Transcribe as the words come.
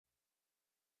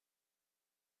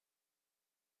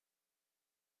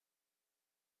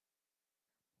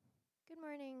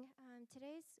morning.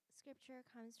 Today's scripture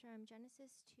comes from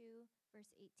Genesis 2, verse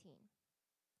 18.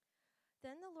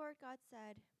 Then the Lord God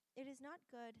said, "It is not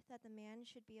good that the man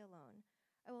should be alone.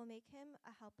 I will make him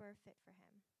a helper fit for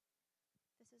him."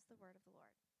 This is the word of the Lord.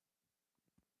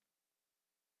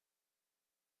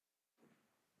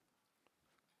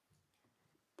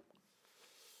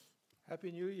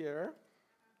 Happy New Year.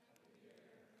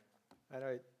 I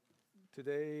know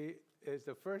today is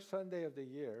the first Sunday of the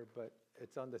year, but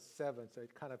it's on the 7th, so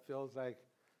it kind of feels like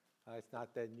it's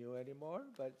not that new anymore,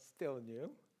 but it's still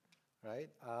new, right?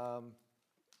 I'm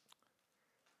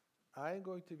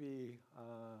going to be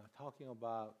talking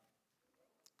about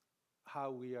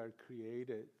how we are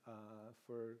created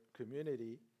for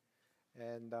community,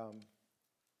 and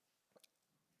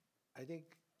I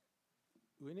think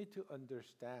we need to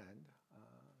understand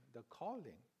the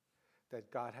calling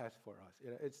that God has for us.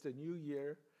 It's the new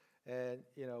year, and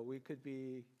we could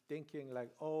be thinking like,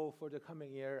 oh, for the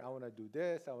coming year, I want to do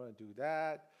this, I want to do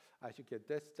that, I should get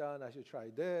this done, I should try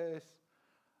this.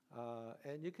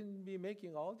 And you can be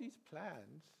making all these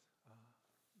plans,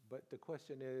 but the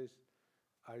question is,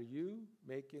 are you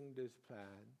making this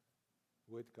plan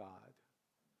with God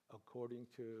according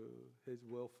to His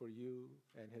will for you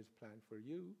and His plan for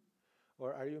you?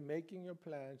 Or are you making your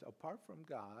plans apart from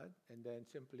God and then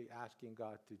simply asking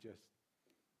God to just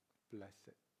bless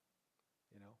it?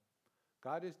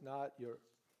 God is not your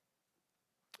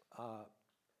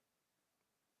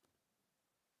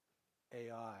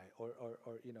AI or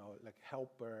like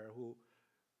helper who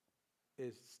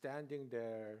is standing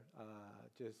there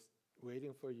just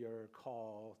waiting for your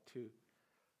call to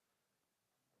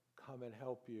come and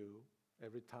help you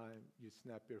every time you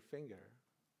snap your finger.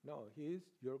 No, He is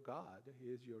your God. He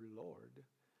is your Lord.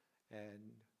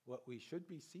 And what we should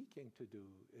be seeking to do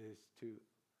is to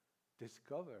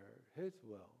discover His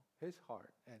will, His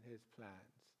heart, and His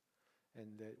plans.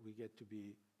 And that we get to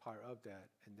be part of that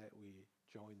and that we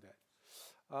join that.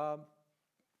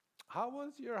 How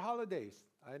was your holidays?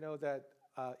 I know that,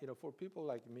 for people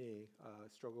like me,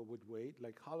 struggle with weight.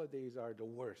 Like holidays are the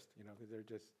worst, because they're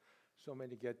just so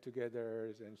many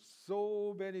get-togethers and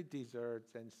so many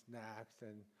desserts and snacks,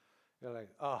 and you're like,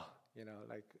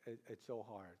 it's so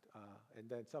hard. And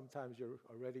then sometimes you're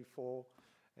already full,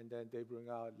 and then they bring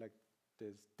out like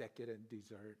this decadent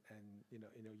dessert, and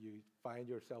you find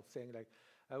yourself saying like,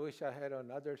 I wish I had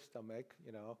another stomach,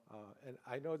 and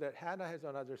I know that Hannah has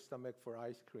another stomach for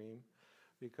ice cream,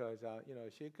 because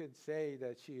she could say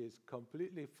that she is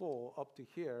completely full up to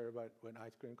here, but when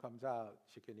ice cream comes out,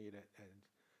 she can eat it, and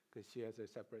because she has a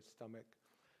separate stomach.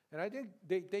 And I think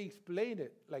they explain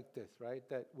it like this, right?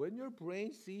 That when your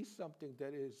brain sees something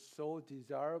that is so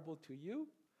desirable to you,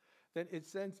 then it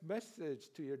sends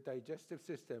message to your digestive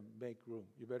system, make room.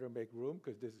 You better make room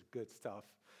because this is good stuff.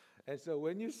 And so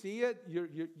when you see it,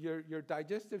 your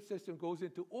digestive system goes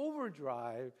into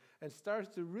overdrive and starts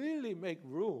to really make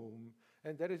room.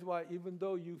 And that is why even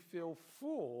though you feel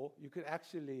full, you could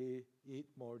actually eat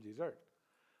more dessert.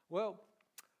 Well,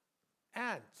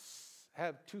 ants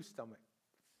have two stomachs.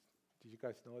 Did you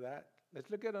guys know that? Let's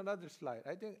look at another slide.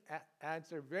 I think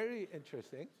ants are very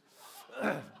interesting.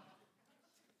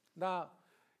 Now,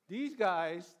 these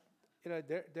guys,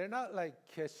 they're not like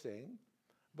kissing,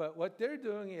 but what they're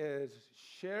doing is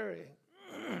sharing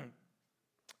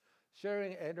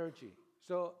energy.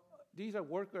 So these are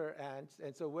worker ants,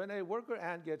 and so when a worker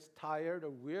ant gets tired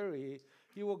or weary,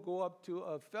 he will go up to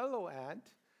a fellow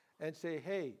ant and say,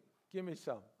 hey, give me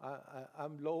some.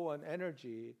 I'm low on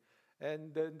energy.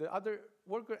 And then the other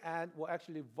worker ant will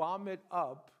actually vomit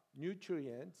up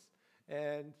nutrients.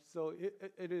 And so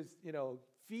it is,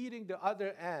 feeding the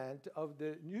other ant of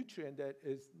the nutrient that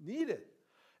is needed.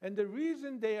 And the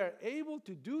reason they are able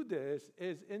to do this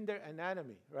is in their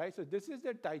anatomy, right? So this is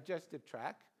their digestive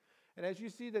tract. And as you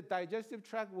see, the digestive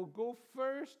tract will go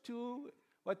first to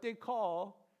what they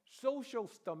call social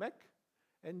stomach.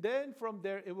 And then from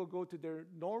there, it will go to their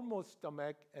normal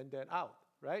stomach and then out,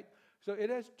 right? So it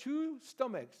has two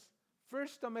stomachs.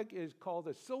 First stomach is called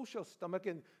the social stomach,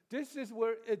 and this is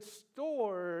where it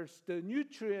stores the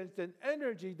nutrients and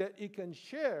energy that it can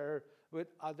share with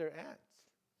other ants.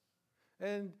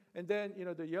 And then,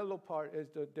 the yellow part is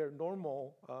their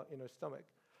normal, stomach.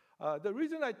 The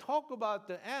reason I talk about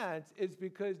the ants is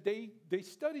because they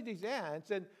study these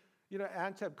ants, and,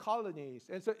 ants have colonies.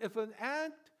 And so if an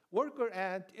worker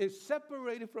ant is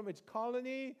separated from its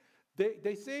colony,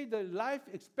 they say the life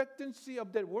expectancy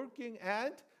of that working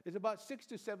ant is about 6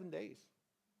 to 7 days.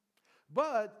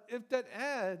 But if that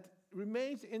ant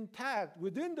remains intact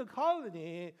within the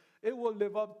colony, it will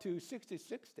live up to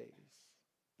 66 days,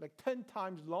 like 10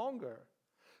 times longer,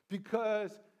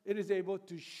 because it is able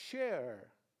to share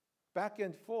back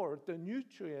and forth the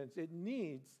nutrients it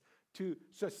needs to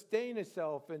sustain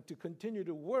itself and to continue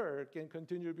to work and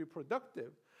continue to be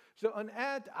productive. So an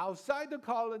ant outside the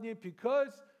colony,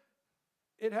 because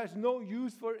it has no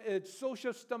use for its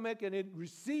social stomach and it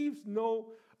receives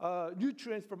no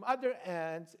nutrients from other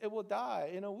ants, it will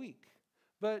die in a week.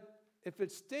 But if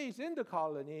it stays in the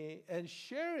colony and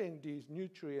sharing these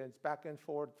nutrients back and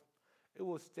forth, it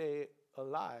will stay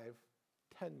alive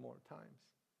 10 more times.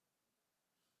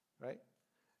 Right?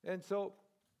 And so,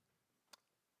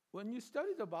 when you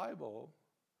study the Bible,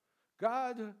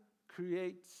 God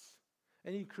creates,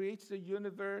 and He creates the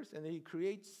universe, and He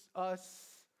creates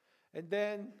us, and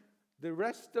then the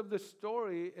rest of the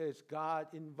story is God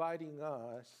inviting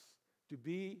us to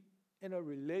be in a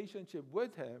relationship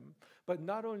with Him. But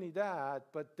not only that,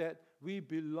 but that we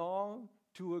belong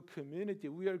to a community.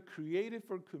 We are created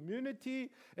for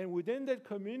community, and within that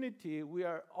community, we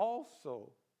are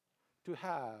also to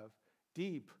have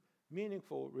deep,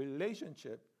 meaningful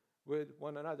relationship with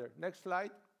one another. Next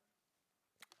slide.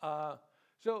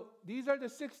 So these are the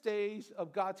 6 days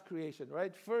of God's creation,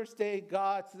 right? First day,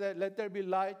 God said, let there be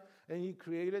light, and He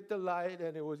created the light,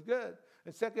 and it was good.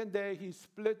 The second day, He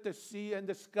split the sea and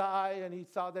the sky, and He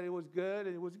saw that it was good,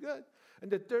 and it was good. And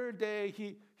the third day,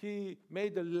 He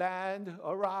made the land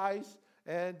arise,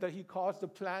 and He caused the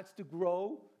plants to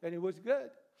grow, and it was good.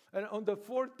 And on the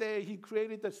fourth day, He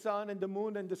created the sun and the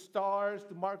moon and the stars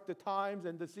to mark the times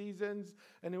and the seasons,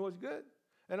 and it was good.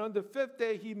 And on the fifth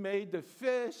day, He made the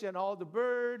fish and all the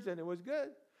birds, and it was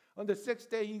good. On the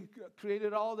sixth day, He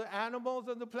created all the animals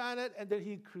on the planet, and then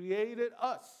He created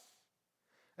us.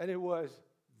 And it was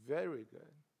very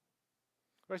good.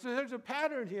 Right, so there's a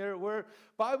pattern here where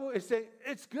Bible is saying,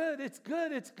 it's good, it's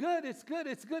good, it's good, it's good,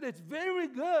 it's good, it's very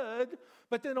good.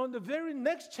 But then on the very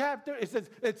next chapter, it says,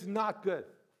 it's not good.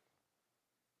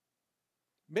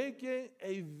 Making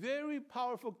a very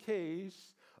powerful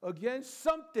case against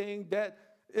something that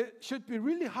it should be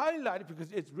really highlighted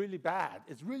because it's really bad.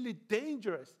 It's really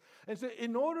dangerous. And so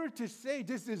in order to say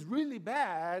this is really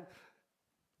bad,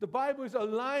 the Bible is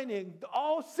aligning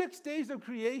all 6 days of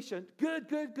creation. Good,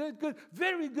 good, good, good,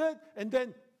 very good. And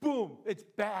then, boom, it's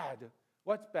bad.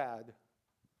 What's bad?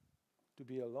 To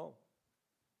be alone.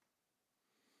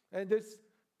 And this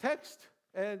text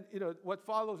and what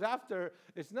follows after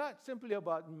is not simply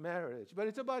about marriage, but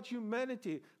it's about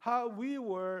humanity, how we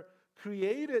were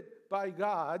created by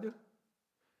God,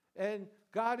 and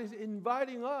God is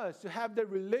inviting us to have that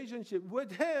relationship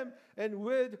with Him and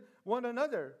with one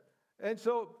another. And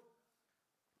so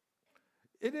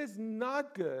it is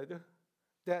not good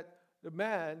that the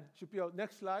man should be out.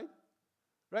 Next slide.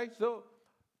 Right? So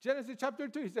Genesis chapter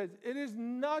 2, He says, it is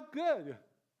not good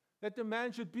that the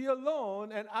man should be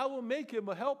alone, and I will make him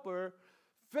a helper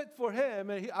fit for him,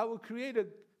 and I will create a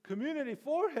community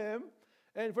for him.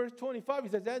 And verse 25, He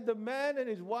says, and the man and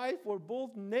his wife were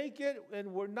both naked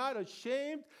and were not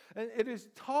ashamed. And it is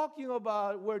talking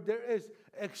about where there is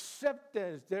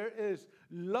acceptance, there is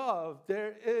love,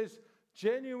 there is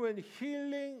genuine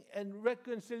healing and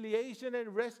reconciliation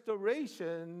and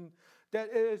restoration that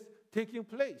is taking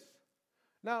place.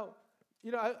 Now,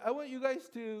 I want you guys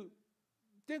to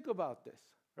think about this,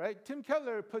 right? Tim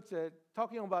Keller puts it,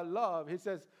 talking about love, he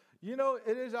says,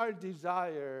 it is our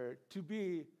desire to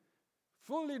be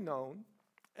fully known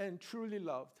and truly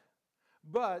loved.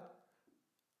 But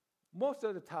most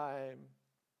of the time,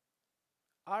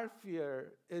 our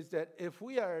fear is that if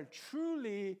we are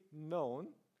truly known,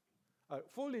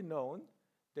 fully known,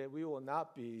 that we will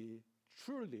not be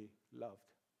truly loved.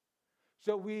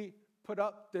 So we put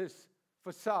up this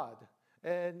facade,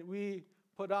 and we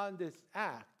put on this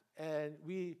act, and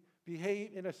we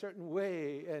behave in a certain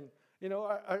way. And,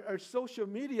 our social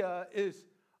media is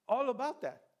all about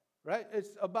that, right?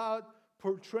 It's about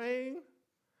portraying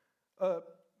a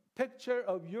picture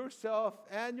of yourself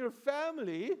and your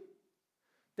family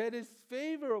that is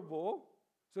favorable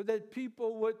so that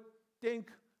people would think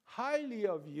highly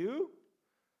of you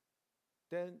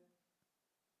than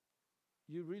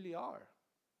you really are.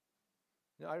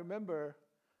 I remember,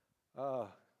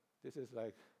 this is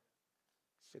like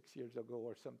 6 years ago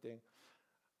or something.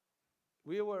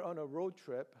 We were on a road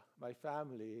trip, my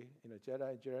family, Jedi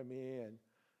and Jeremy,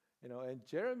 and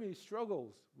Jeremy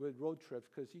struggles with road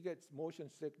trips because he gets motion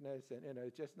sickness, and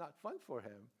it's just not fun for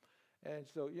him. And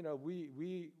so,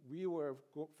 we were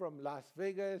from Las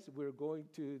Vegas. We were going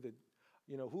to the,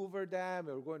 Hoover Dam.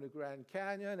 We were going to Grand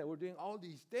Canyon, and we're doing all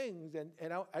these things. And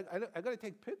I got to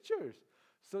take pictures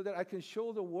so that I can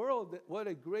show the world that what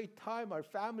a great time our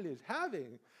family is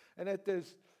having. And at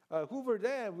this Hoover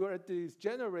Dam, we were at these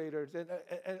generators,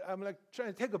 and I'm like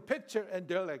trying to take a picture, and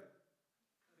they're like,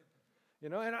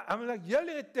 and I'm like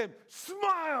yelling at them,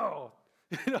 smile,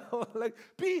 like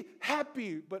be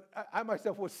happy. But I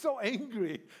myself was so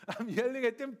angry. I'm yelling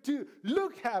at them to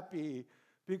look happy,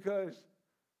 because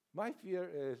my fear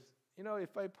is,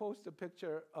 if I post a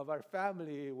picture of our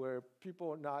family where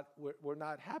people were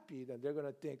not happy, then they're going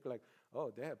to think like,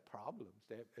 oh, they have problems,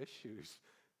 they have issues.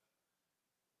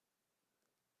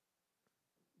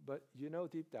 But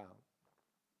deep down,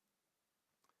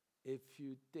 if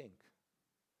you think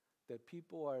that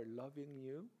people are loving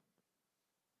you,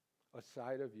 a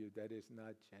side of you that is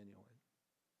not genuine,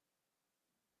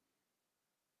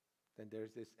 then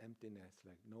there's this emptiness,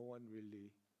 like no one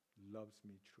really loves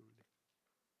me truly.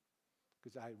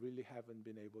 Because I really haven't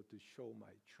been able to show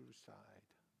my true side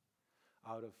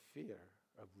out of fear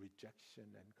of rejection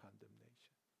and condemnation.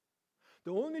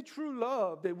 The only true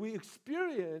love that we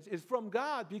experience is from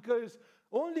God, because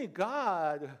only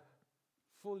God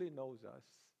fully knows us,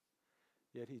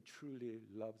 yet He truly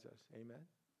loves us. Amen?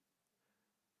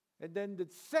 And then the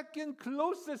second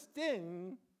closest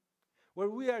thing, where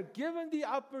we are given the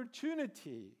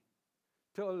opportunity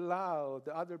to allow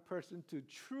the other person to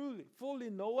truly,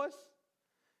 fully know us,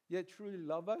 yet truly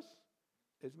love us,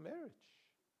 is marriage.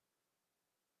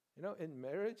 In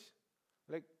marriage,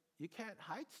 like you can't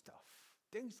hide stuff.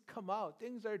 Things come out.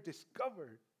 Things are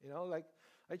discovered. Like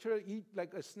I try to eat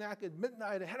like a snack at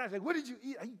midnight, and Hannah's like, "What did you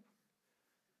eat?"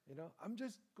 I'm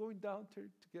just going down to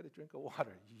get a drink of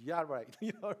water. Yeah, right.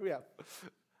 Hurry up.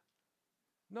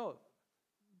 No.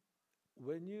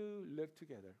 When you live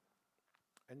together,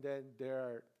 and then there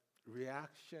are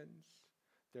reactions,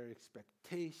 there are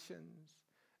expectations,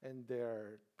 and there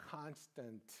are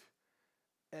constant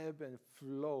ebb and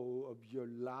flow of your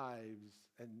lives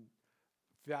and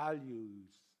values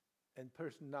and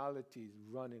personalities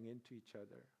running into each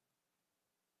other,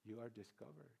 you are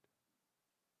discovered.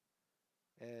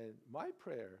 And my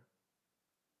prayer,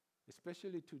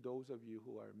 especially to those of you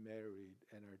who are married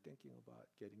and are thinking about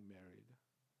getting married,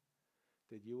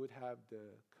 that you would have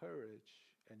the courage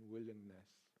and willingness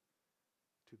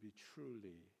to be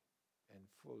truly and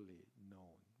fully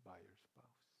known by your spouse.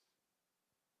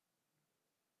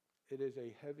 It is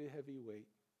a heavy, heavy weight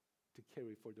to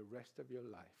carry for the rest of your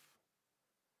life,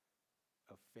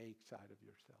 a fake side of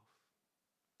yourself,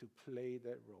 to play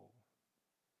that role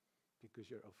because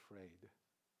you're afraid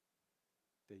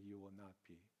that you will not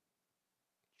be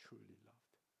truly loved.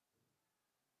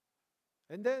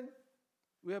 And then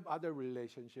we have other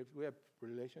relationships. We have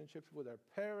relationships with our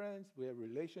parents. We have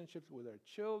relationships with our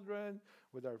children,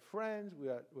 with our friends,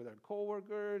 with our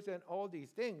coworkers, and all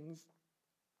these things.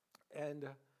 And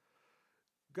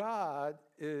God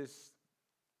is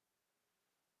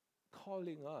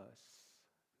calling us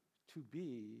to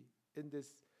be in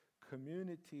this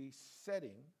community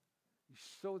setting,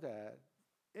 so that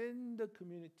in the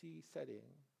community setting,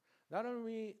 not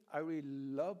only are we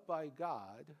loved by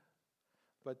God,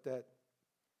 but that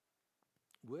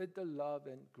with the love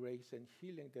and grace and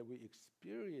healing that we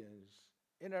experience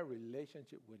in our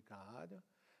relationship with God,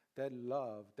 that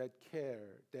love, that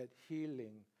care, that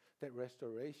healing, that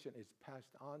restoration is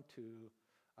passed on to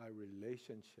our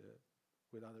relationship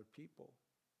with other people.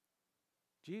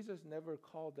 Jesus never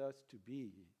called us to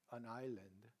be an island.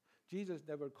 Jesus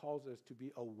never calls us to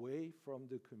be away from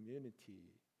the community.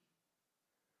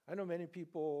 I know many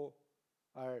people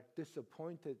are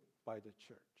disappointed by the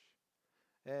church.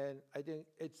 And I think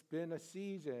it's been a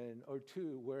season or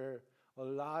two where a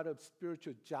lot of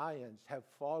spiritual giants have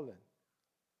fallen,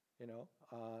 and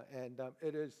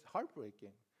it is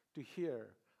heartbreaking to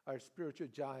hear our spiritual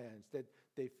giants that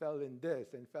they fell in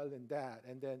this and fell in that.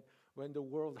 And then when the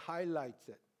world highlights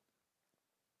it,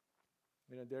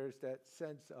 there's that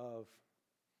sense of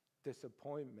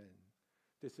disappointment,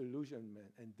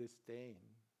 disillusionment, and disdain.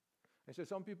 And so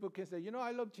some people can say,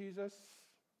 I love Jesus,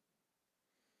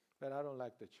 but I don't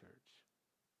like the church.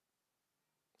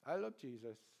 I love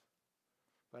Jesus,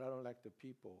 but I don't like the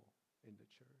people in the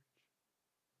church.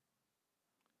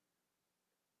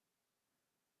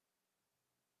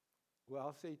 Well,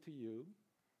 I'll say to you,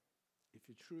 if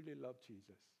you truly love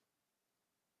Jesus,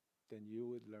 then you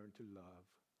would learn to love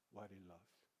what He loves.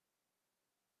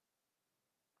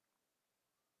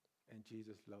 And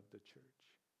Jesus loved the church,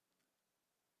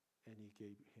 and He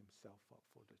gave Himself up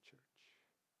for the church.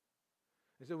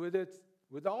 And so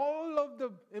with all of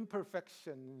the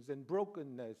imperfections and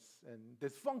brokenness and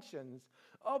dysfunctions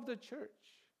of the church,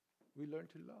 we learn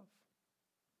to love.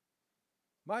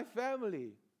 My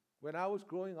family, when I was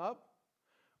growing up,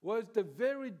 was the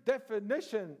very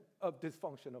definition of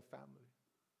dysfunctional family.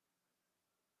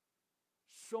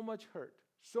 so much hurt,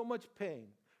 so much pain,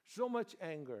 so much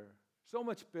anger, so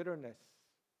much bitterness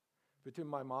between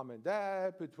my mom and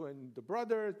dad, between the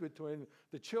brothers, between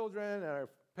the children and our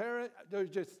parents. There's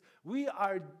just, we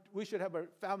should have a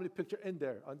family picture in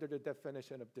there under the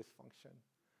definition of dysfunction.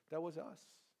 That was us.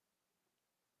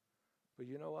 But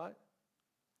you know what?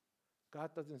 God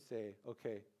doesn't say,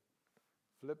 okay,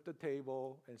 flip the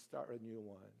table and start a new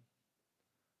one.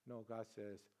 No, God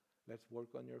says, let's work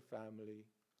on your family.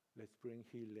 Let's bring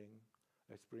healing.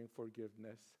 Let's bring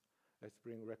forgiveness. Let's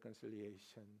bring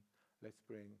reconciliation. Let's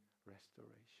bring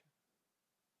restoration.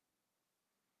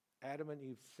 Adam and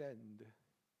Eve sinned.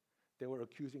 They were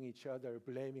accusing each other,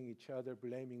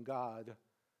 blaming God.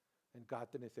 And God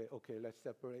didn't say, okay, let's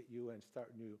separate you and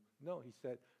start new. No, he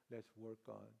said, let's work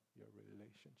on your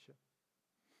relationship.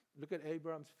 Look at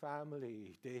Abraham's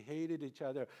family. They hated each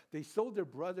other. They sold their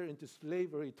brother into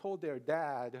slavery, told their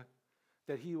dad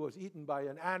that he was eaten by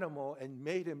an animal, and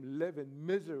made him live in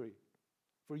misery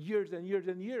for years and years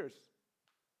and years.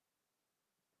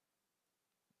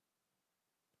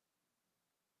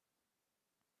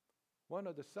 One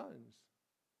of the sons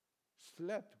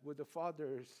slept with the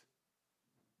father's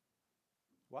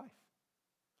wife.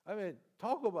 I mean,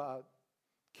 talk about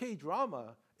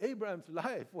K-drama. Abraham's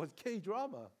life was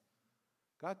K-drama.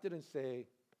 God didn't say,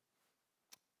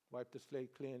 wipe the slate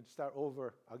clean, start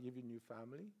over, I'll give you a new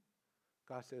family.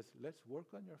 God says, let's work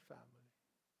on your family.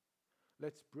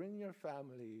 Let's bring your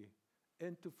family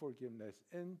into forgiveness,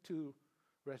 into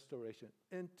restoration,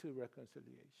 into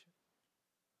reconciliation.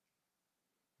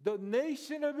 The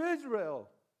nation of Israel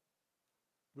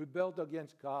rebelled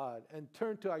against God and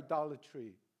turned to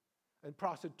idolatry and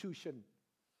prostitution.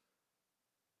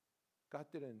 God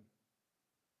didn't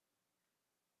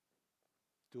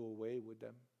do away with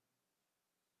them,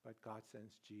 but God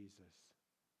sends Jesus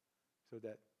so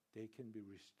that they can be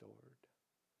restored,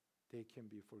 they can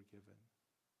be forgiven,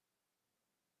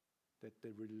 that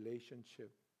the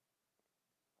relationship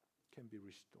can be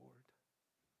restored.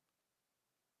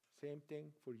 Same thing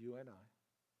for you and I.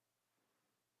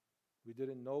 We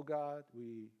didn't know God.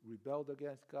 We rebelled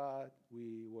against God.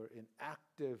 We were in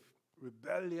active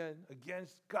rebellion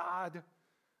against God.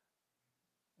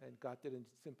 And God didn't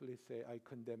simply say, I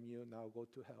condemn you, now go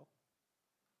to hell.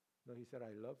 No, he said,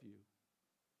 I love you.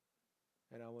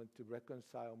 And I want to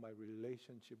reconcile my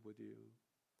relationship with you.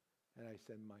 And I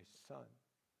send my son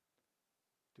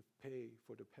to pay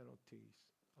for the penalties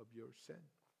of your sin.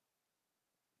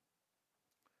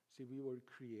 See, we were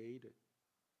created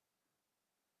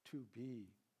to be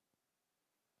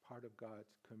part of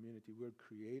God's community. We're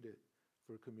created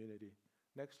for community.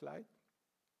 Next slide.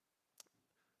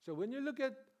 So when you look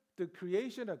at the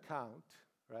creation account,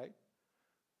 right?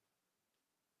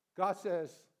 God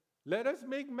says, let us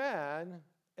make man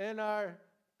in our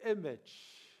image,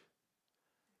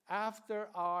 after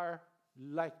our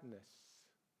likeness.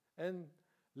 And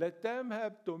let them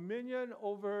have dominion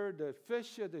over the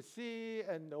fish of the sea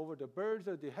and over the birds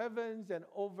of the heavens and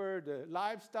over the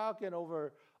livestock and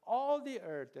over all the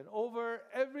earth and over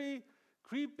every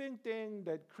creeping thing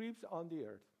that creeps on the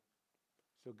earth.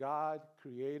 So God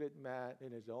created man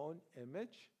in his own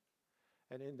image,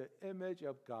 and in the image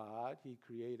of God he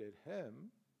created him.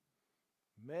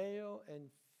 Male and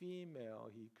female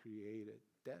he created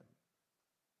them.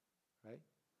 Right?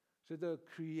 So the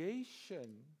creation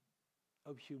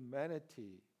of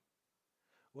humanity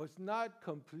was not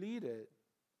completed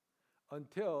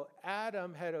until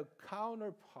Adam had a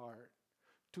counterpart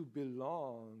to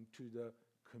belong to the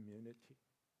community.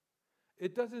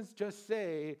 It doesn't just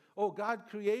say, oh, God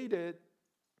created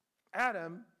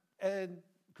Adam and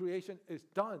creation is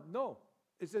done. No,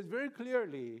 it says very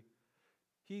clearly,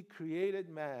 he created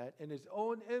man in his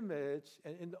own image,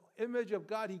 and in the image of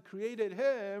God he created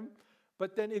him.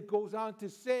 But then it goes on to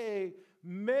say,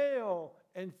 male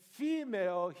and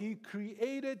female, he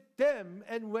created them.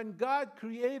 And when God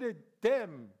created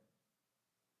them,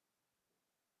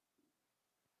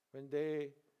 when they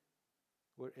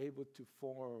were able to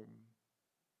form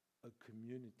a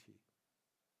community,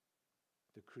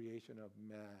 the creation of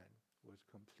man was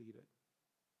completed.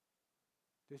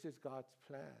 This is God's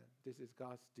plan. This is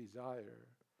God's desire.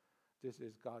 This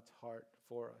is God's heart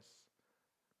for us.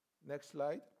 Next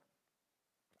slide.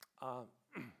 All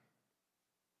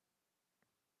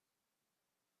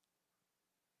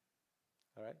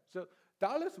right. So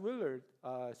Dallas Willard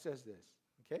says this.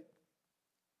 Okay.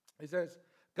 He says,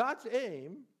 God's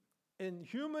aim in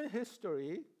human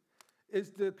history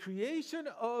is the creation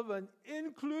of an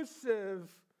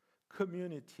inclusive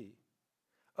community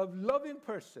of loving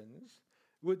persons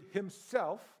with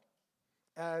himself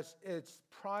as its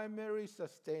primary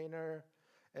sustainer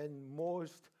and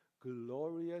most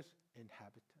glorious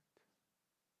inhabitant.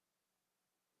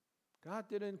 God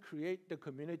didn't create the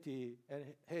community and,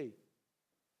 hey,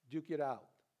 duke it out.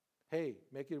 Hey,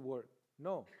 make it work.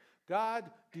 No. God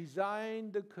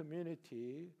designed the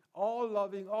community, all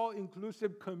loving, all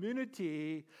inclusive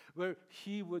community where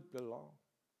he would belong,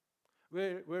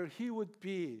 where he would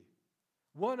be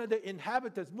one of the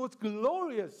inhabitants, most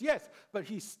glorious, yes, but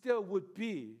he still would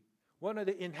be one of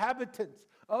the inhabitants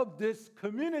of this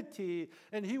community,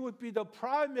 and he would be the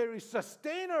primary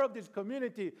sustainer of this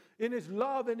community in his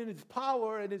love and in his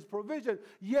power and his provision.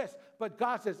 Yes, but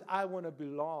God says, I want to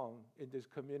belong in this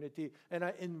community, and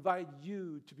I invite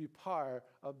you to be part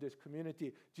of this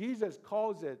community. Jesus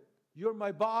calls it, you're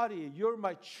my body, you're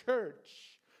my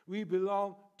church. We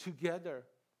belong together.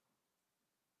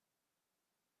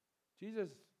 Jesus,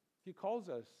 he calls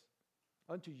us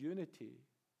unto unity.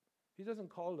 He doesn't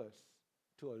call us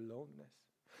to aloneness.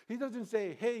 He doesn't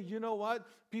say, hey, you know what?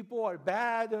 People are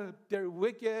bad, they're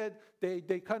wicked, they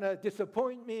kind of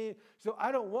disappoint me, so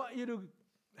I don't want you to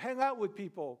hang out with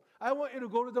people. I want you to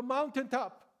go to the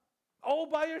mountaintop all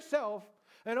by yourself,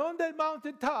 and on that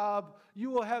mountaintop, you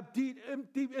will have deep,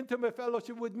 intimate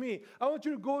fellowship with me. I want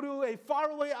you to go to a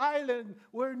faraway island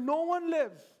where no one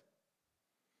lives.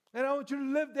 And I want you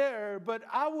to live there, but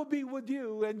I will be with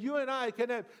you, and you and I can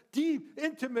have deep,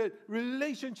 intimate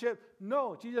relationship.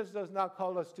 No, Jesus does not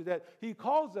call us to that. He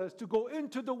calls us to go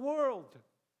into the world.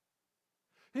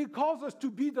 He calls us to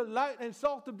be the light and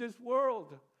salt of this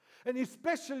world. And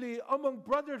especially among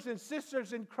brothers and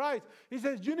sisters in Christ, he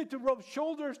says you need to rub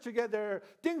shoulders together.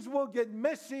 Things will get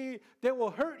messy. They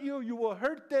will hurt you. You will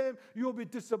hurt them. You will be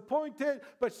disappointed.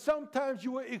 But sometimes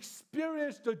you will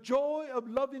experience the joy of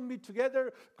loving me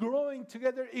together, growing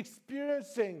together,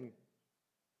 experiencing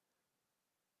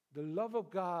the love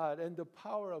of God and the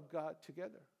power of God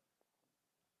together.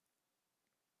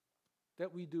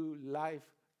 That we do life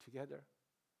together.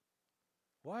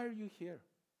 Why are you here?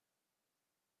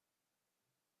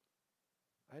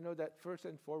 I know that first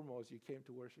and foremost, you came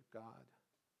to worship God.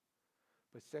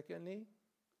 But secondly,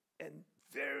 and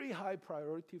very high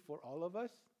priority for all of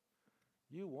us,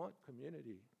 you want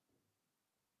community.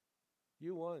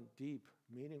 You want deep,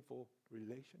 meaningful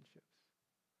relationships.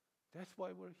 That's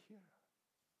why we're here.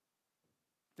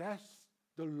 That's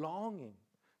the longing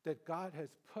that God has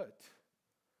put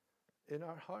in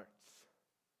our hearts.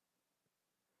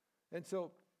 And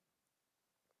so,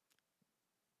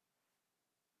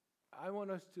 I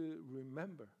want us to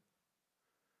remember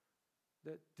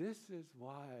that this is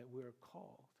why we're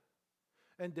called.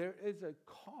 And there is a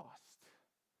cost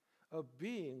of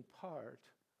being part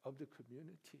of the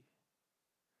community.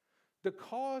 The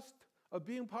cost of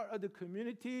being part of the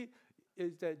community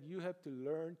is that you have to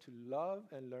learn to love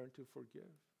and learn to forgive.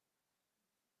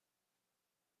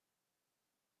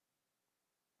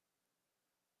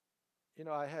 You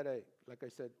know, like I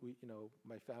said,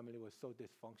 my family was so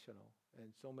dysfunctional and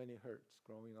so many hurts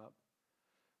growing up.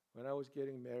 When I was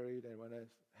getting married and when I was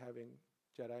having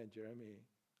Jedi and Jeremy,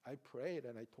 I prayed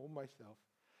and I told myself,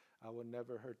 I will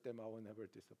never hurt them, I will never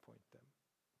disappoint them.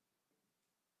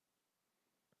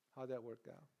 How'd that work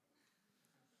out?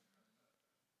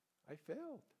 I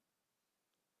failed.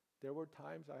 There were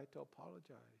times I had to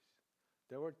apologize.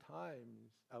 There were times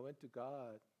I went to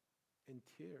God in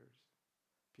tears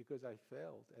because I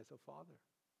failed as a father.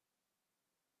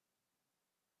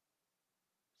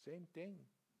 Same thing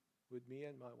with me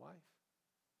and my wife.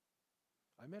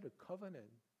 I made a covenant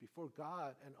before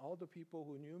God and all the people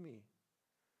who knew me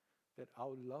that I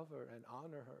would love her and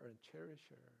honor her and cherish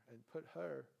her and put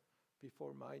her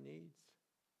before my needs.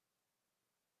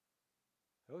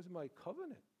 That was my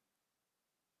covenant.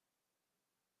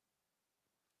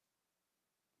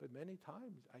 But many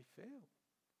times I failed.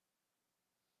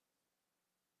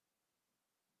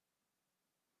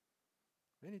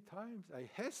 Many times I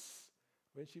hiss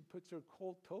when she puts her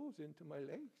cold toes into my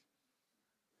legs.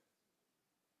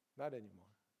 Not anymore.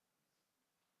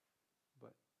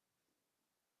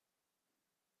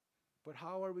 But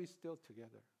how are we still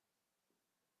together?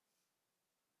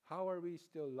 How are we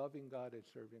still loving God and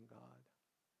serving God?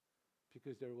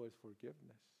 Because there was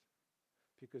forgiveness.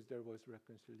 Because there was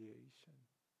reconciliation.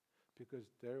 Because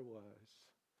there was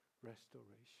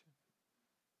restoration.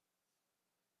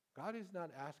 God is not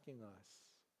asking us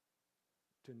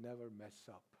to never mess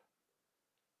up,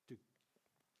 to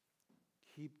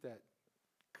keep that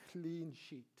clean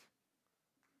sheet.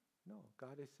 No,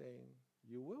 God is saying,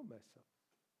 you will mess up,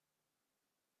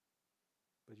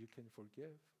 but you can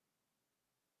forgive,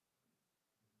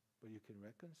 but you can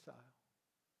reconcile.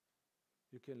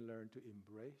 You can learn to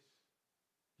embrace.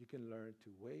 You can learn to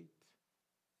wait.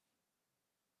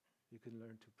 You can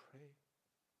learn to pray.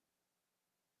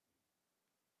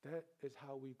 That is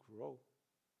how we grow.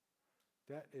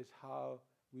 That is how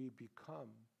we become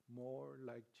more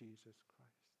like Jesus Christ.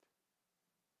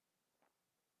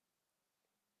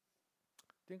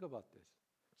 Think about this.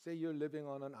 Say you're living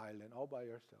on an island all by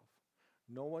yourself.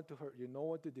 No one to hurt you, no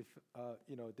one to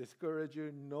discourage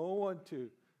you, no one to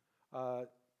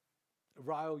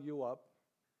rile you up,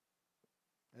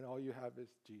 and all you have is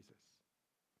Jesus.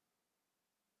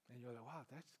 And you're like, wow,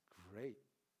 that's great.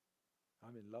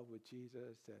 I'm in love with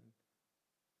Jesus, and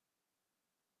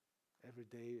every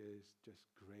day is just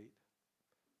great.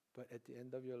 But at the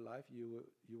end of your life, you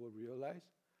will realize,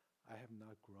 I have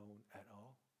not grown at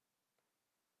all.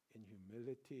 In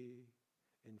humility,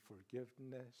 in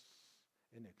forgiveness,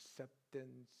 in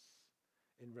acceptance,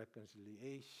 in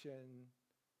reconciliation,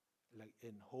 like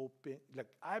in hoping. Like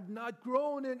I've not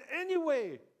grown in any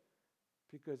way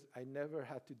because I never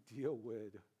had to deal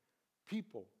with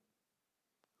people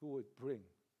who would bring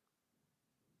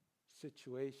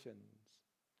situations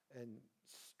and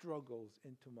struggles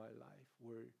into my life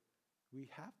where we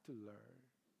have to learn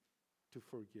to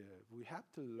forgive. We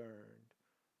have to learn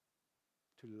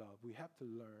to love. We have to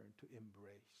learn to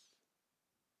embrace.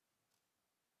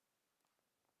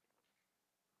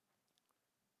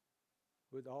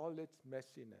 With all its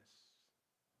messiness,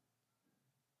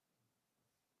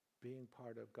 being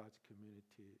part of God's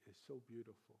community is so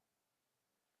beautiful,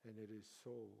 and it is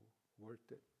so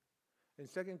worth it. In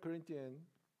 2 Corinthians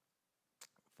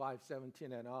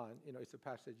 5:17 and on, it's a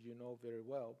passage you know very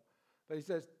well, but it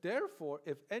says, therefore,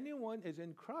 if anyone is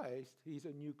in Christ, he's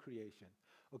a new creation.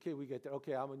 Okay, we get that.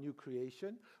 Okay, I'm a new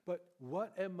creation, but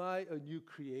what am I a new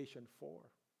creation for?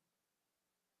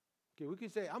 Okay, we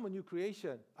can say, I'm a new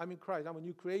creation. I'm in Christ. I'm a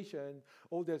new creation.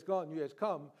 Old has gone, new has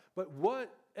come. But what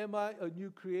am I a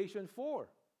new creation for?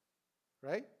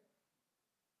 Right?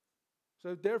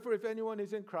 So therefore, if anyone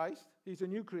is in Christ, he's a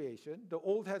new creation. The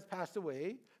old has passed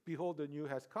away. Behold, the new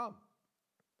has come.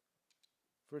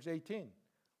 Verse 18.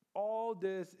 All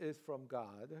this is from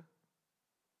God.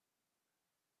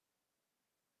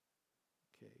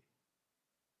 Okay.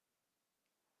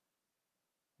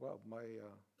 Well, my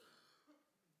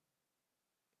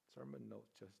sermon note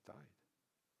just died.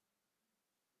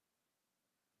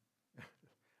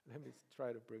 Let me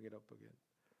try to bring it up again.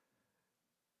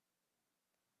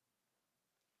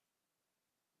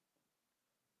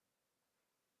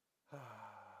 I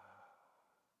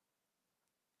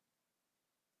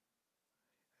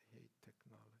hate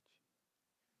technology.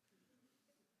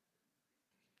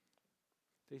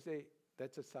 They say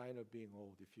that's a sign of being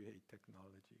old if you hate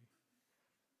technology.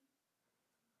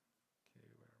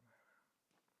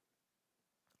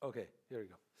 Okay, here we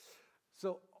go.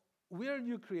 So we are a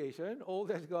new creation. Old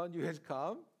has gone, new has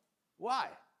come. Why?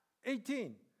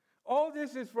 18. All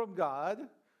this is from God,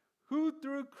 who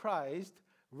through Christ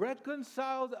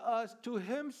reconciled us to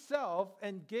himself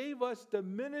and gave us the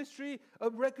ministry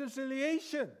of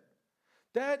reconciliation.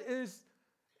 That is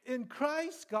in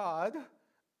Christ,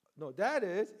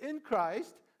 in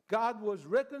Christ, God was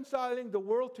reconciling the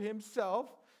world to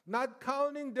himself, not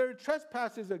counting their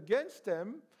trespasses against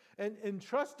them, and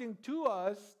entrusting to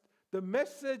us the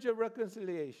message of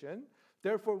reconciliation.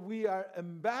 Therefore, we are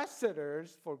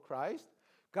ambassadors for Christ,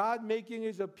 God making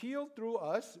his appeal through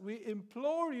us. We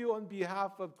implore you on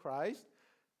behalf of Christ,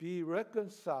 be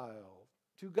reconciled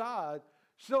to God.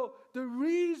 So the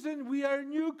reason we are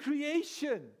new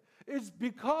creation is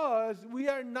because we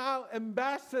are now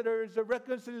ambassadors of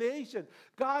reconciliation.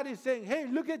 God is saying, hey,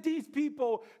 look at these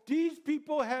people. These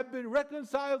people have been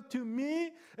reconciled to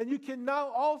me, and you can now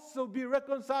also be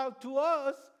reconciled to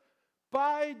us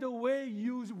by the way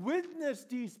you witness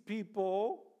these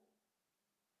people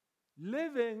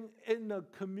living in a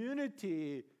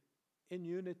community in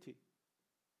unity.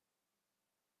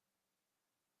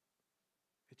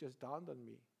 It just dawned on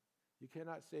me. You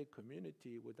cannot say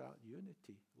community without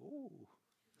unity. Ooh.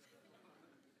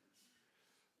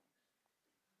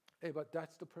 Hey, but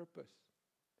that's the purpose.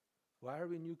 Why are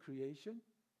we new creation?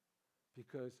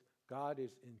 Because God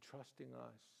is entrusting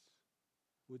us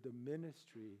with the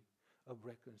ministry of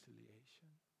reconciliation.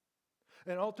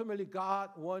 And ultimately, God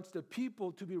wants the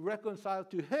people to be reconciled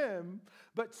to him,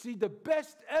 but see, the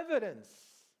best evidence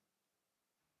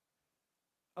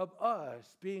of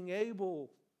us being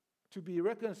able to be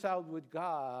reconciled with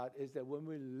God is that when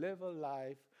we live a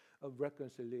life of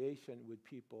reconciliation with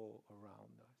people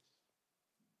around us.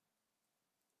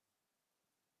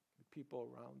 With people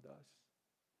around us.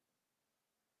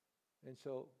 And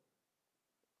so,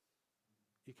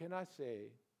 you cannot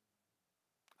say,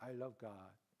 I love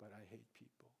God, but I hate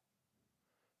people.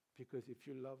 Because if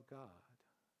you love God,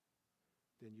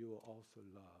 then you will also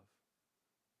love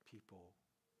people,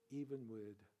 even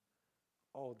with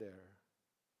all their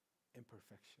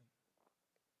imperfection.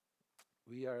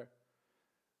 We are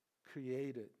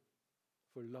created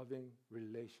for loving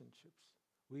relationships.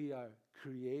 We are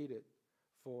created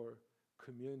for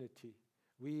community.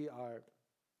 We are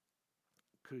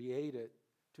created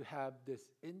to have this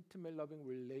intimate, loving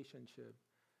relationship,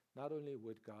 not only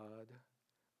with God,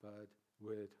 but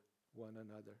with one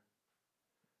another.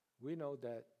 We know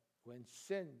that when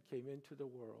sin came into the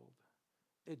world,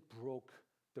 it broke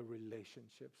the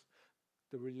relationships.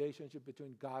 The relationship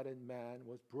between God and man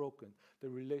was broken. The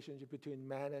relationship between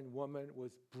man and woman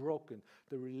was broken.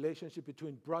 The relationship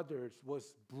between brothers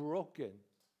was broken.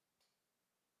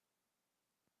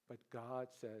 But God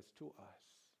says to us,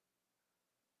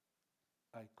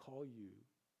 I call you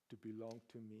to belong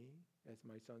to me as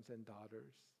my sons and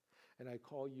daughters. And I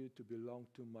call you to belong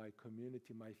to my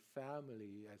community, my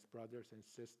family as brothers and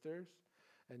sisters.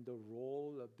 And the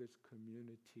role of this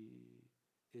community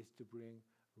is to bring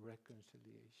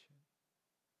reconciliation.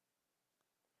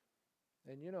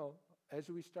 And as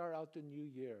we start out the new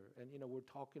year, and we're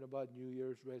talking about New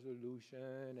Year's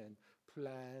resolution and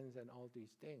plans and all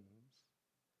these things.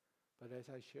 But as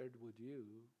I shared with you,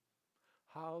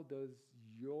 how does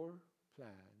your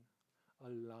plan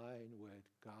align with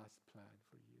God's plan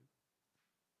for you?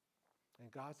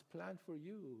 And God's plan for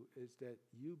you is that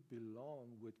you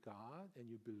belong with God and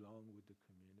you belong with the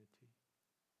community.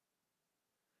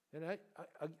 And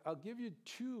I'll give you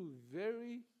two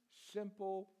very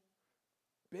simple,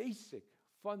 basic,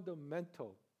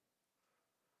 fundamental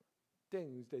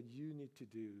things that you need to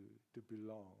do to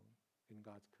belong in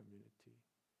God's community.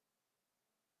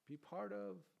 Be part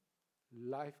of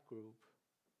life group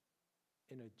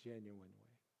in a genuine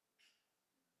way.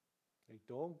 Like,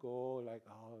 don't go like,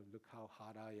 oh, look how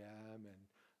hot I am, and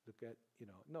look at,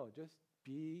 no, just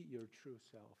be your true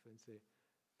self and say,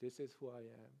 this is who I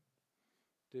am.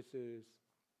 This is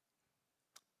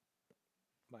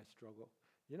my struggle.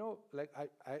 Like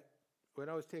I when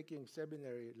I was taking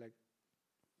seminary, like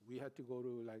we had to go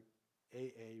to like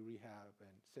AA rehab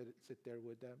and sit there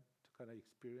with them to kind of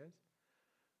experience.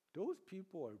 Those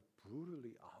people are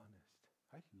brutally honest.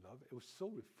 I love it. It was so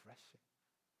refreshing.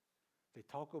 They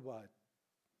talk about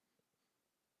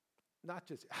not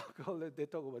just alcohol, they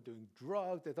talk about doing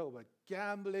drugs, they talk about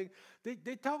gambling.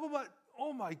 They talk about,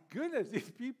 oh my goodness,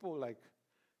 these people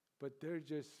but they're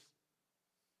just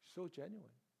so genuine.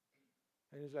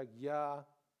 And it's like, yeah,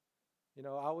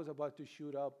 I was about to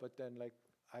shoot up, but then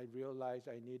I realized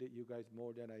I needed you guys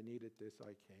more than I needed this, so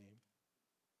I came.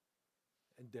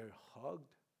 And they're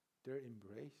hugged, they're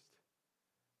embraced,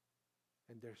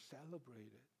 and they're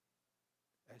celebrated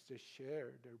as they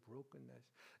share their brokenness.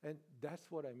 And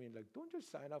that's what I mean. Don't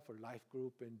just sign up for life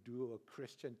group and do a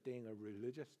Christian thing, a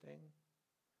religious thing.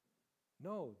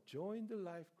 No, join the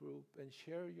life group and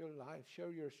share your life,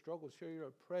 share your struggles, share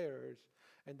your prayers,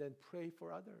 and then pray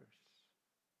for others.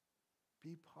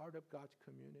 Be part of God's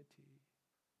community.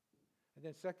 And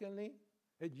then secondly,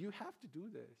 and you have to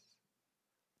do this,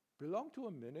 belong to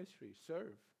a ministry,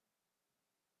 serve.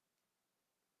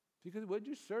 Because when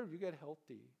you serve, you get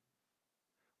healthy.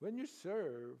 When you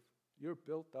serve, you're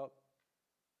built up.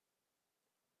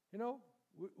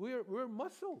 We're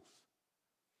muscles.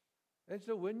 And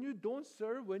so when you don't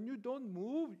serve, when you don't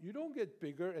move, you don't get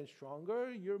bigger and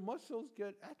stronger. Your muscles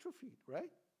get atrophied, right?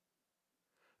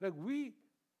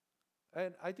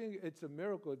 And I think it's a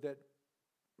miracle that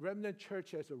Remnant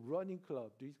Church has a running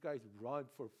club. These guys run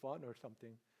for fun or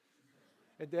something.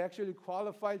 And they actually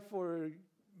qualified for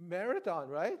marathon,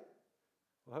 right?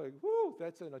 Whoo,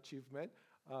 that's an achievement.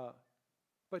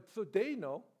 But so they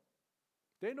know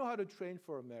how to train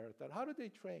for a marathon. How do they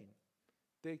train?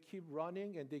 They keep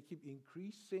running and they keep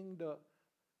increasing the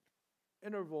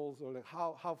intervals or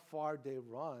how far they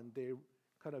run. They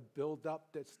kind of build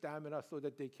up that stamina so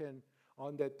that they can,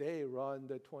 on that day, run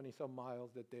the 20-some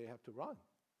miles that they have to run.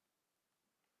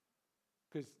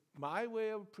 Because my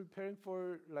way of preparing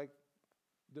for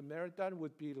the marathon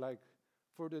would be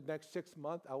for the next 6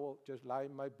 months, I will just lie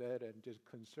in my bed and just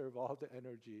conserve all the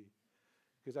energy.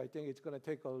 Because I think it's going to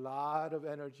take a lot of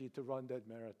energy to run that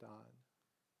marathon.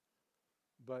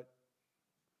 But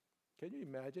can you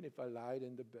imagine if I laid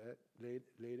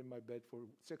in my bed for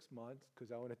 6 months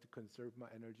because I wanted to conserve my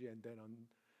energy, and then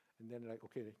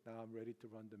okay, now I'm ready to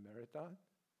run the marathon?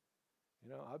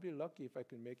 I'll be lucky if I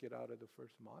can make it out of the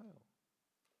first mile.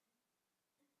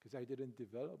 Because I didn't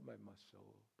develop my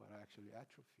muscle, but I actually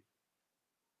atrophied.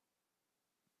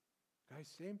 Guys,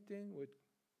 same thing with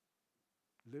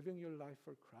living your life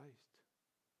for Christ.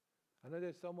 I know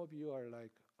that some of you are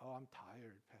like, oh, I'm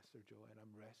tired, Pastor Joe, and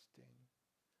I'm resting.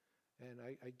 And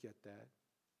I get that.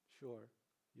 Sure,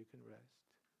 you can rest.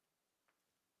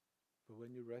 But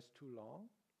when you rest too long,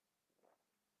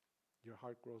 your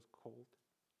heart grows cold.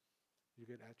 You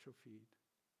get atrophied.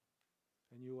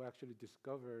 And you actually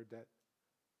discover that,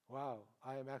 wow,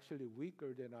 I am actually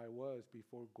weaker than I was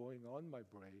before going on my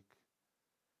break.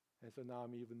 And so now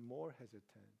I'm even more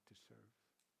hesitant to serve.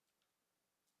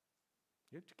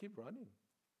 You have to keep running.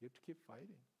 You have to keep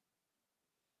fighting.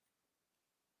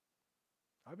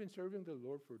 I've been serving the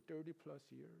Lord for 30 plus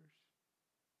years.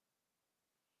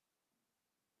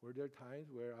 Were there times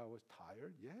where I was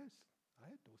tired? Yes, I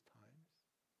had those times.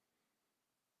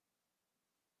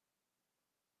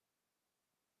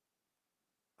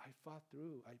 I fought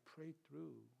through, I prayed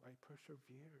through, I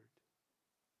persevered.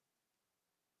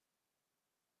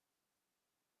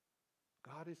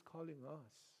 God is calling us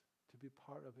to be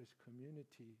part of His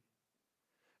community.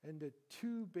 And the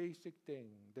two basic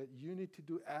things that you need to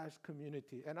do as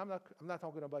community, and I'm not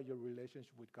talking about your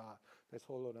relationship with God, that's a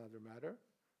whole other matter.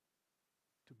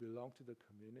 To belong to the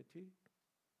community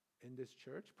in this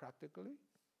church, practically,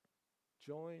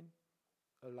 join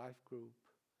a life group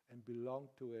and belong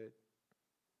to it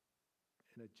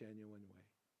in a genuine way.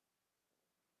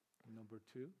 And number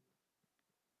two,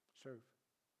 serve.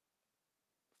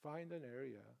 Find an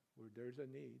area where there's a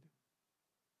need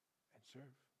and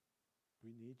serve.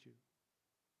 We need you.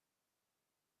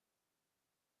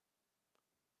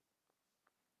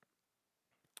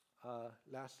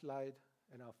 Last slide,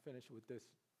 and I'll finish with this.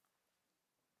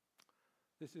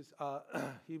 This is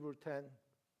Hebrew 10.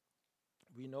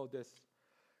 We know this.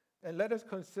 And let us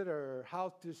consider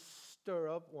how to stir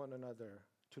up one another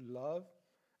to love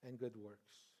and good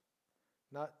works,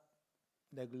 not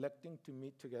neglecting to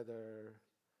meet together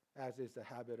as is the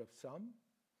habit of some,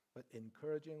 but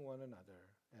encouraging one another,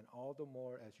 and all the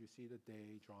more as you see the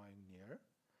day drawing near.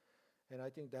 And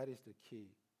I think that is the key.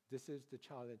 This is the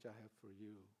challenge I have for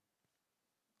you.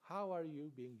 How are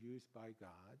you being used by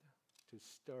God to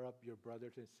stir up your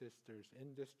brothers and sisters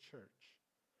in this church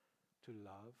to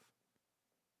love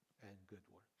and good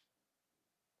works?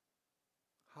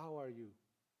 How are you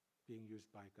being used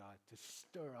by God to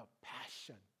stir up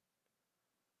passion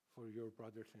for your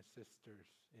brothers and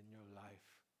sisters in your life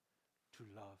to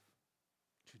love,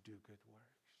 to do good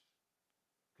works?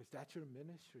 Because that's your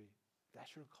ministry.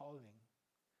 That's your calling.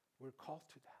 We're called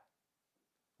to that.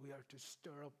 We are to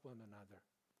stir up one another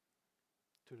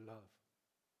to love,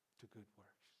 to good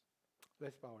works.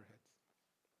 Let's bow our heads.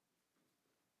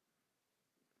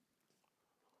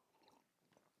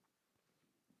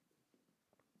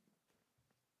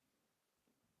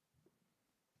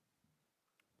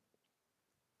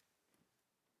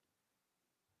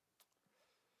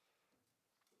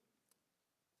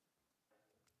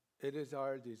 It is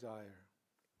our desire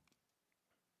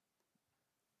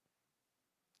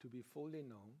to be fully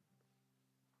known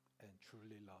and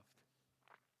truly loved.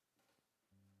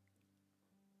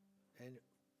 And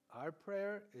our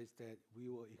prayer is that we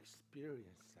will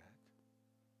experience that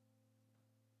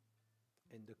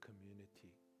in the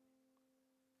community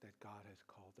that God has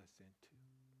called us into.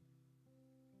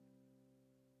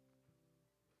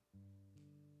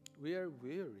 We are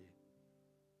weary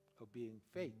of being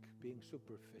fake, being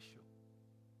superficial.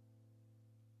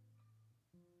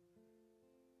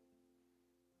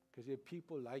 Because if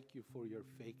people like you for your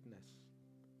fakeness,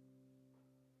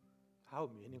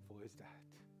 how meaningful is that?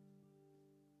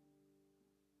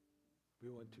 We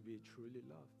want to be truly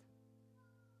loved.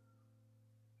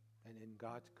 And in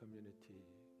God's community,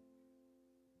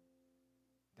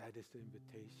 that is the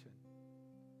invitation.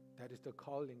 That is the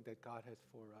calling that God has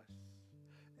for us.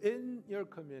 In your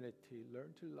community,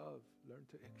 learn to love, learn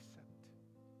to accept,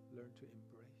 learn to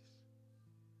embrace.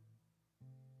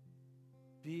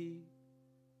 Be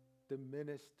the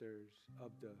ministers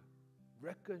of the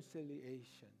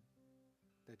reconciliation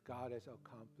that God has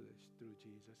accomplished through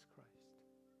Jesus Christ.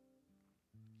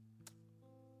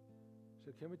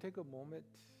 So can we take a moment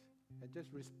and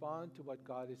just respond to what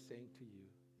God is saying to you?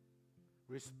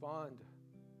 Respond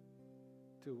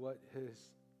to what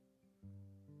His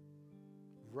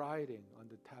writing on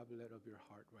the tablet of your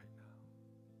heart right now.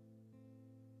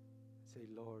 Say,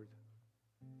 Lord,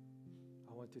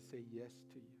 I want to say yes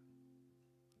to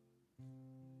you.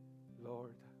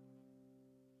 Lord,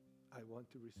 I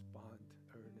want to respond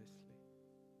earnestly.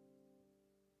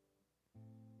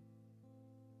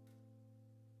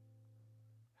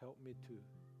 Help me to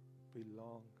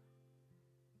belong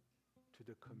to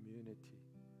the community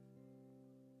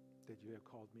that you have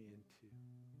called me into.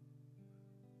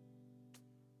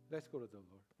 Let's go to the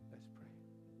Lord. Let's pray.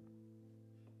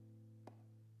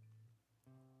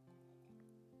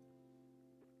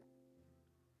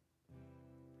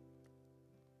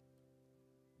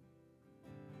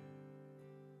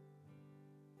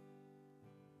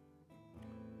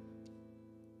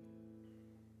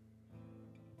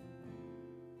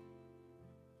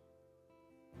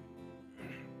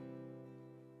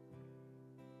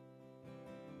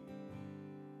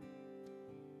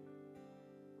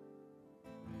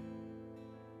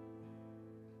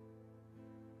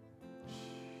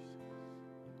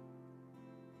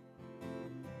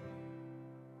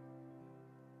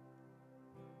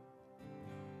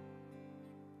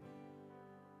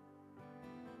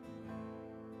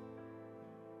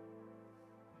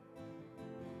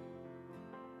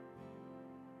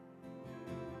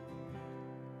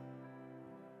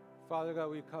 Father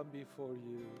God, we come before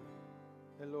you.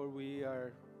 And Lord, we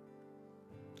are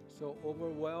so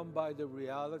overwhelmed by the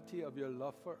reality of your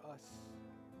love for us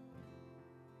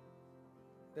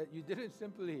that you didn't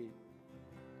simply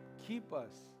keep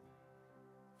us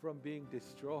from being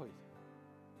destroyed.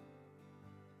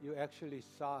 You actually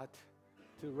sought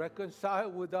to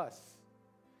reconcile with us,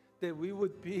 that we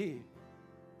would be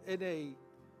in a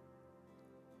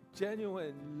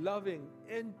genuine, loving,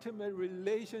 intimate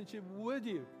relationship with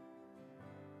you,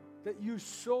 that you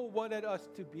so wanted us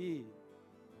to be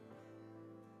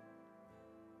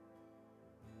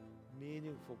a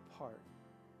meaningful part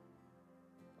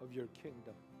of your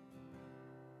kingdom.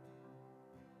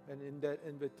 And in that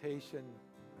invitation,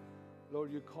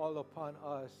 Lord, you call upon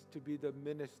us to be the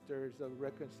ministers of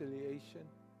reconciliation,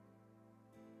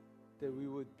 that we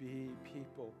would be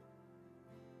people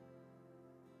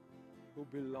who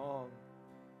belong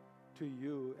to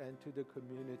you and to the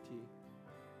community,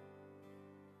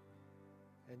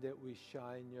 and that we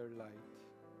shine your light.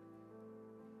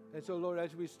 And so, Lord,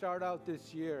 as we start out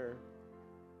this year,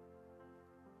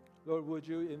 Lord, would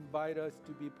you invite us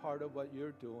to be part of what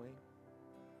you're doing?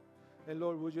 And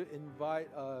Lord, would you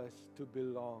invite us to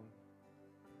belong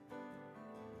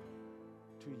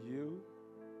to you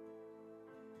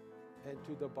and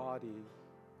to the body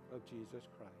of Jesus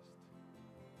Christ.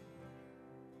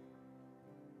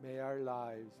 May our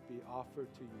lives be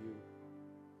offered to you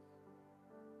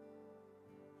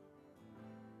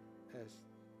as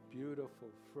beautiful,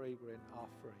 fragrant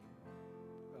offering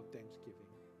of thanksgiving.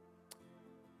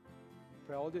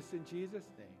 Pray all this in Jesus'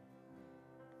 name.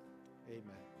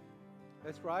 Amen.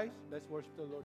 Let's rise. Let's worship the Lord.